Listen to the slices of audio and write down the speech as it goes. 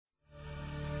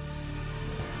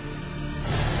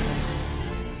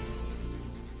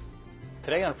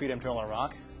Today on Freedom Journal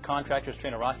Iraq, contractors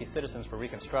train Iraqi citizens for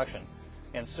reconstruction,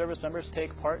 and service members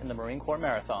take part in the Marine Corps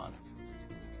Marathon.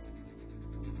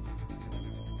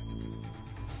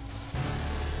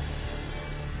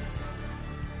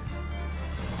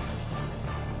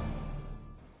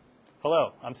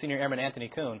 Hello, I'm Senior Airman Anthony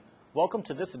Kuhn. Welcome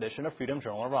to this edition of Freedom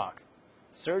Journal Iraq.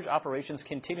 Surge operations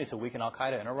continue to weaken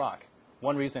al-Qaeda in Iraq.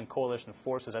 One reason coalition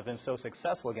forces have been so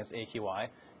successful against AQI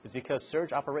is because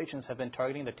surge operations have been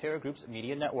targeting the terror group's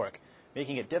media network,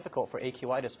 making it difficult for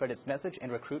AQI to spread its message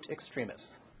and recruit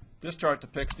extremists. This chart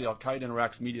depicts the al-Qaeda in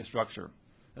Iraq's media structure,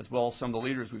 as well as some of the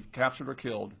leaders we've captured or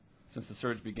killed since the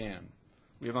surge began.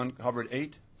 We have uncovered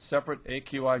 8 separate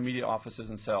AQI media offices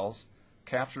and cells,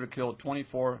 captured or killed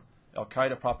 24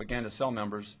 al-Qaeda propaganda cell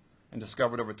members, and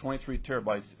discovered over 23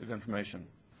 terabytes of information.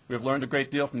 We have learned a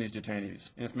great deal from these detainees,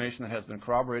 information that has been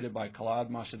corroborated by Khalid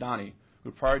Mashadani,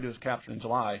 who prior to his capture in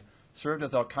July served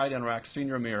as al-Qaeda in Iraq's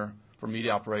senior emir for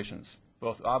media operations.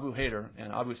 Both Abu Haider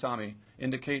and Abu Sami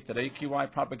indicate that AQI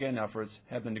propaganda efforts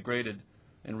have been degraded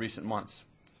in recent months.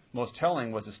 Most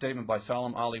telling was a statement by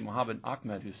Salam Ali Muhammad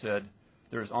Ahmed, who said,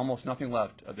 "There is almost nothing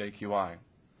left of AQI."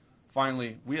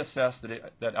 Finally, we assess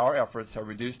that our efforts have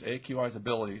reduced AQI's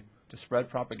ability to spread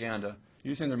propaganda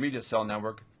using their media cell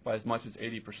network by as much as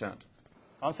 80%.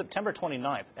 On September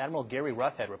 29th, Admiral Gary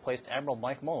Roughead replaced Admiral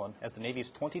Mike Mullen as the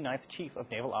Navy's 29th Chief of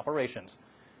Naval Operations.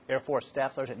 Air Force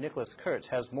Staff Sergeant Nicholas Kurtz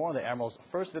has more on the Admiral's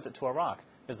first visit to Iraq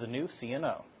as the new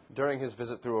CNO. During his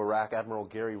visit through Iraq, Admiral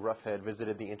Gary Roughead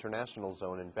visited the international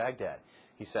zone in Baghdad.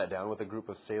 He sat down with a group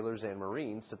of sailors and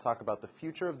Marines to talk about the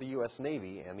future of the U.S.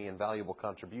 Navy and the invaluable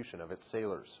contribution of its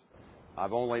sailors.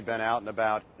 I've only been out and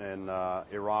about in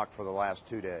Iraq for the last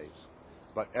 2 days,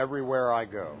 but everywhere I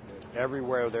go,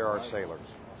 everywhere there are sailors,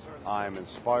 I'm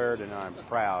inspired and I'm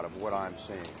proud of what I'm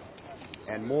seeing.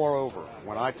 And moreover,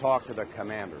 when I talk to the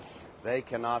commanders, they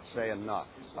cannot say enough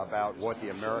about what the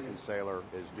American sailor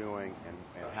is doing and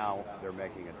how they're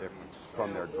making a difference.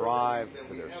 From their drive,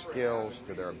 to their skills,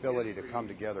 to their ability to come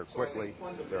together quickly,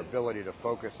 their ability to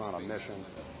focus on a mission,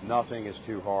 nothing is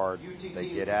too hard. They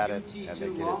get at it and they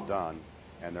get it done.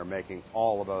 And they're making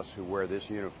all of us who wear this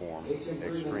uniform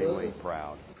extremely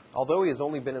proud. Although he has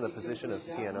only been in the position of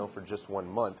CNO for just 1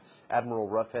 month, Admiral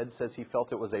Roughead says he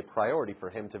felt it was a priority for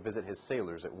him to visit his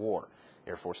sailors at war.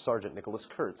 Air Force Sergeant Nicholas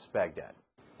Kurtz, Baghdad.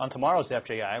 On tomorrow's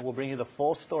FJI, we'll bring you the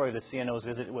full story of the CNO's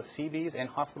visit with Seabees and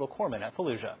hospital corpsmen at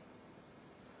Fallujah.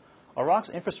 Iraq's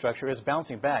infrastructure is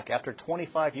bouncing back after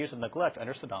 25 years of neglect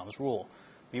under Saddam's rule.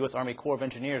 The U.S. Army Corps of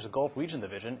Engineers Gulf Region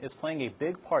Division is playing a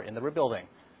big part in the rebuilding.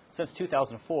 Since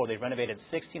 2004, they've renovated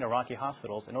 16 Iraqi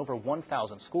hospitals and over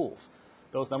 1,000 schools.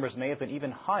 Those numbers may have been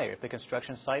even higher if the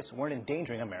construction sites weren't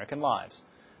endangering American lives.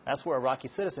 That's where Iraqi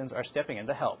citizens are stepping in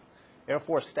to help. Air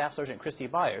Force Staff Sergeant Christy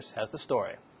Byers has the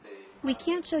story. We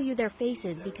can't show you their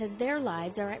faces because their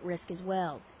lives are at risk as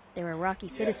well. They're Iraqi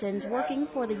citizens working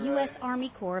for the U.S. Army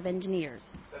Corps of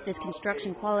Engineers. This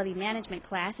construction quality management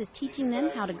class is teaching them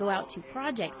how to go out to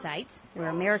project sites where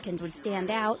Americans would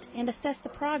stand out and assess the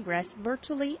progress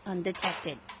virtually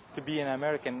undetected. To be an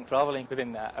American traveling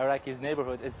within Iraqi's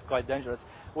neighborhood is quite dangerous.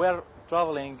 We're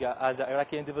traveling as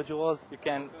Iraqi individuals. You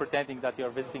can pretending that you're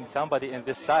visiting somebody in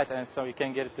this site, and so you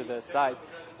can get to the site.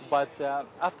 But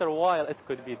after a while, it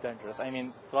could be dangerous. I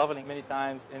mean, traveling many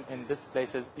times in these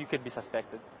places, you could be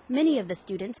suspected. Many of the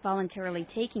students voluntarily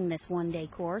taking this one-day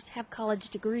course have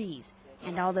college degrees.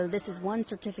 And although this is one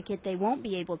certificate they won't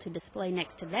be able to display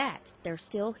next to that, they're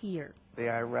still here. The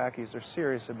Iraqis are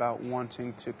serious about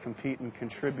wanting to compete and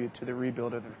contribute to the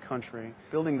rebuild of their country.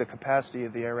 Building the capacity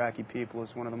of the Iraqi people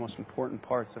is one of the most important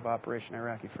parts of Operation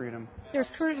Iraqi Freedom. There's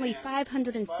currently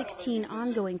 516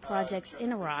 ongoing projects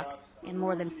in Iraq and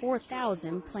more than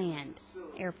 4,000 planned.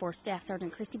 Air Force Staff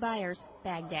Sergeant Christy Byers,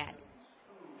 Baghdad.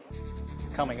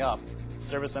 Coming up,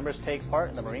 service members take part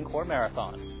in the Marine Corps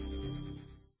Marathon.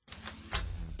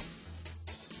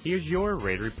 Here's your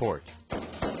raid report.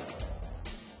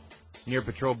 Near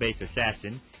Patrol Base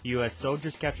Assassin, U.S.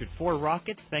 soldiers captured 4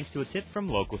 rockets thanks to a tip from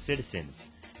local citizens.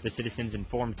 The citizens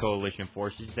informed coalition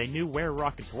forces they knew where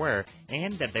rockets were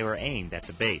and that they were aimed at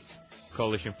the base.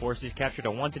 Coalition forces captured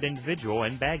a wanted individual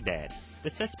in Baghdad.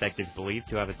 The suspect is believed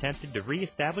to have attempted to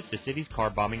re-establish the city's car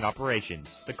bombing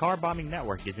operations. The car bombing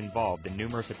network is involved in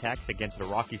numerous attacks against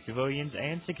Iraqi civilians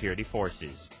and security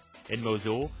forces. In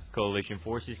Mosul, coalition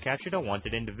forces captured a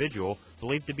wanted individual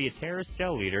believed to be a terrorist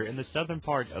cell leader in the southern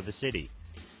part of the city.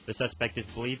 The suspect is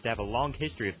believed to have a long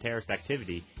history of terrorist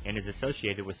activity and is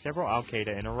associated with several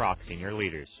al-Qaeda and Iraq senior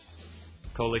leaders.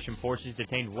 Coalition forces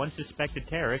detained 1 suspected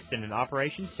terrorist in an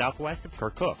operation southwest of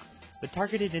Kirkuk. The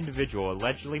targeted individual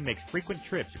allegedly makes frequent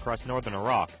trips across northern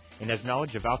Iraq and has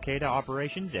knowledge of al-Qaeda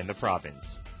operations in the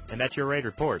province. And that's your Raid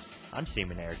Report. I'm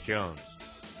Seaman Eric Jones.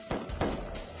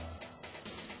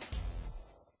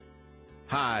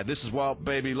 Hi, this is Walt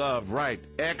Baby Love, right,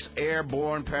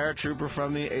 ex-airborne paratrooper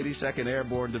from the 82nd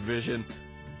Airborne Division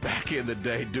back in the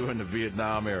day during the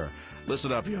Vietnam era.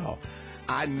 Listen up, y'all.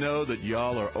 I know that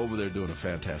y'all are over there doing a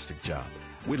fantastic job.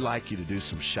 We'd like you to do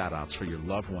some shout-outs for your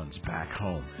loved ones back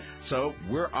home. So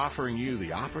we're offering you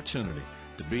the opportunity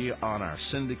to be on our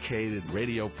syndicated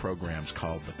radio programs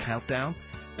called The Countdown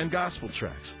and Gospel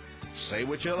Tracks. Say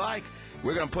what you like.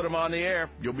 We're going to put them on the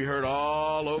air. You'll be heard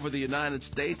all over the United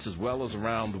States as well as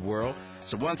around the world.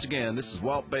 So once again, this is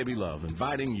Walt Baby Love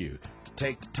inviting you to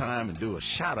take the time and do a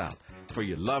shout-out for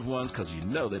your loved ones because you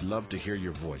know they'd love to hear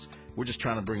your voice. We're just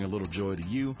trying to bring a little joy to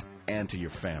you and to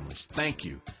your families. Thank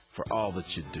you for all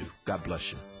that you do. God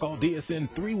bless you. Call DSN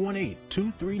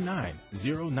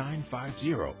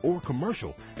 318-239-0950 or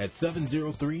commercial at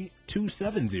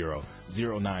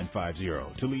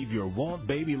 703-270-0950 to leave your Walt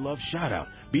Baby Love shout out.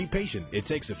 Be patient. It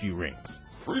takes a few rings.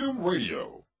 Freedom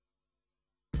Radio.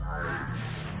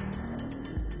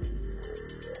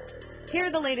 Here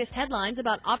are the latest headlines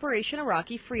about Operation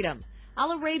Iraqi Freedom.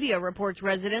 Al Arabia reports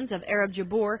residents of Arab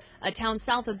Jabur, a town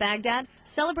south of Baghdad,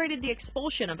 celebrated the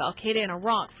expulsion of al-Qaeda in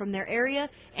Iraq from their area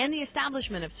and the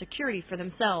establishment of security for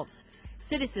themselves.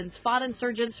 Citizens fought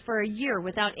insurgents for a year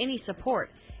without any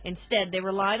support. Instead, they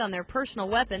relied on their personal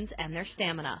weapons and their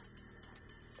stamina.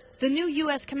 The new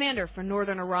U.S. commander for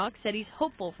northern Iraq said he's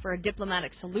hopeful for a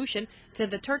diplomatic solution to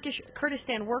the Turkish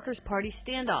Kurdistan Workers' Party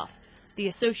standoff. The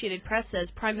Associated Press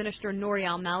says Prime Minister Nouri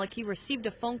al-Maliki received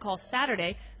a phone call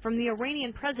Saturday from the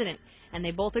Iranian president, and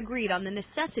they both agreed on the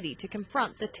necessity to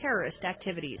confront the terrorist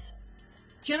activities.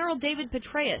 General David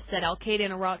Petraeus said al-Qaeda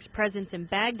in Iraq's presence in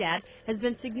Baghdad has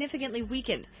been significantly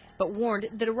weakened, but warned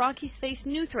that Iraqis face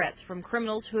new threats from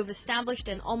criminals who have established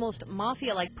an almost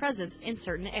mafia-like presence in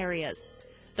certain areas.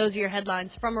 Those are your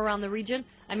headlines from around the region.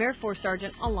 I'm Air Force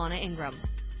Sergeant Alana Ingram.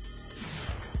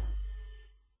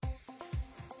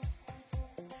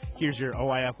 Here's your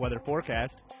OIF weather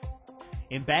forecast.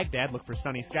 In Baghdad, look for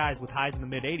sunny skies with highs in the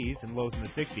mid-80s and lows in the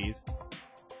 60s.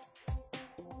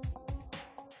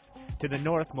 To the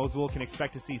north, Mosul can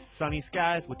expect to see sunny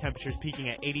skies with temperatures peaking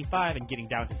at 85 and getting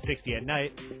down to 60 at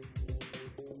night.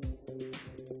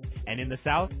 And in the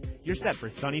south, you're set for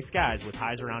sunny skies with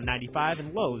highs around 95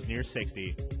 and lows near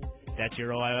 60. That's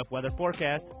your OIF weather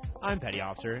forecast. I'm Petty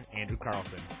Officer Andrew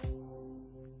Carlson.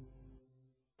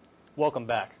 Welcome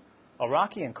back.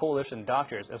 Iraqi and coalition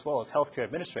doctors, as well as healthcare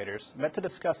administrators, met to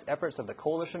discuss efforts of the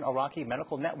Coalition Iraqi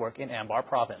Medical Network in Anbar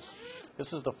province.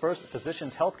 This was the first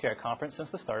physicians' healthcare conference since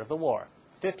the start of the war.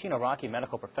 15 Iraqi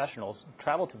medical professionals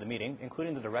traveled to the meeting,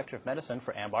 including the Director of Medicine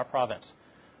for Anbar province.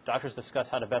 Doctors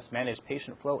discussed how to best manage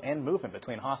patient flow and movement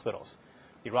between hospitals.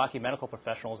 The Iraqi medical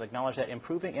professionals acknowledged that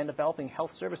improving and developing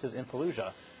health services in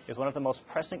Fallujah is one of the most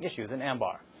pressing issues in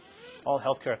Anbar. All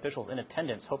healthcare officials in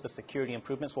attendance hope the security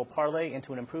improvements will parlay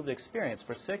into an improved experience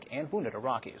for sick and wounded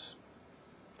Iraqis.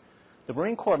 The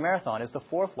Marine Corps Marathon is the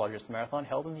fourth largest marathon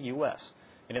held in the U.S.,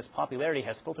 and its popularity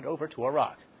has filtered over to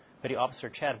Iraq. Petty Officer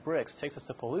Chad Bricks takes us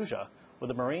to Fallujah, where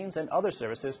the Marines and other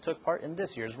services took part in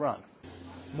this year's run.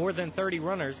 More than 30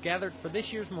 runners gathered for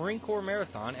this year's Marine Corps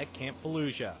Marathon at Camp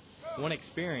Fallujah. One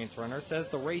experienced runner says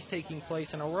the race taking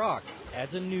place in Iraq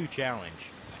adds a new challenge.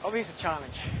 Obviously, a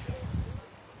challenge.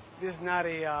 This is not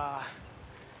a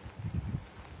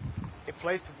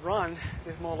place to run.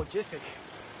 This is more logistic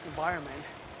environment.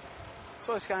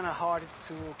 So it's kind of hard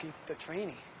to keep the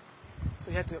training. So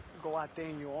you have to go out there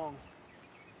on your own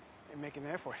and make an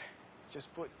effort.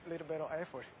 Just put a little bit of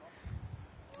effort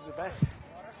to the best.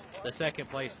 The second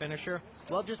place finisher,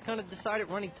 well, just kind of decided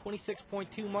running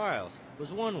 26.2 miles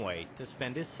was one way to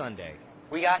spend his Sunday.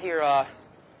 We got here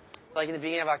like in the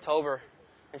beginning of October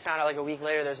and found out like a week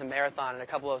later there's a marathon, and a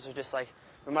couple of us were just like,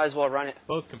 we might as well run it.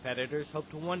 Both competitors hope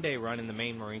to one day run in the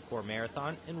main Marine Corps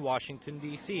Marathon in Washington,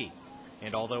 D.C.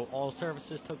 And although all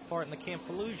services took part in the Camp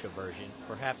Fallujah version,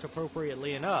 perhaps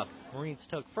appropriately enough, Marines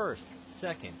took first,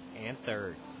 second, and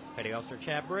third. Petty Officer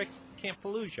Chad Bricks, Camp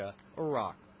Fallujah,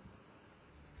 Iraq.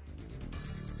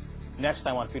 Next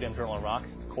time on Freedom Journal Iraq,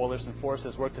 coalition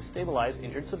forces work to stabilize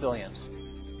injured civilians.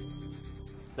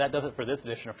 That does it for this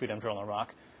edition of Freedom Journal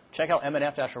Iraq. Check out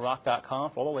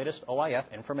mnf-iraq.com for all the latest OIF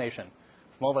information.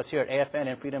 From all of us here at AFN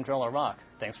and Freedom Journal Iraq,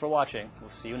 thanks for watching. We'll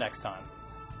see you next time.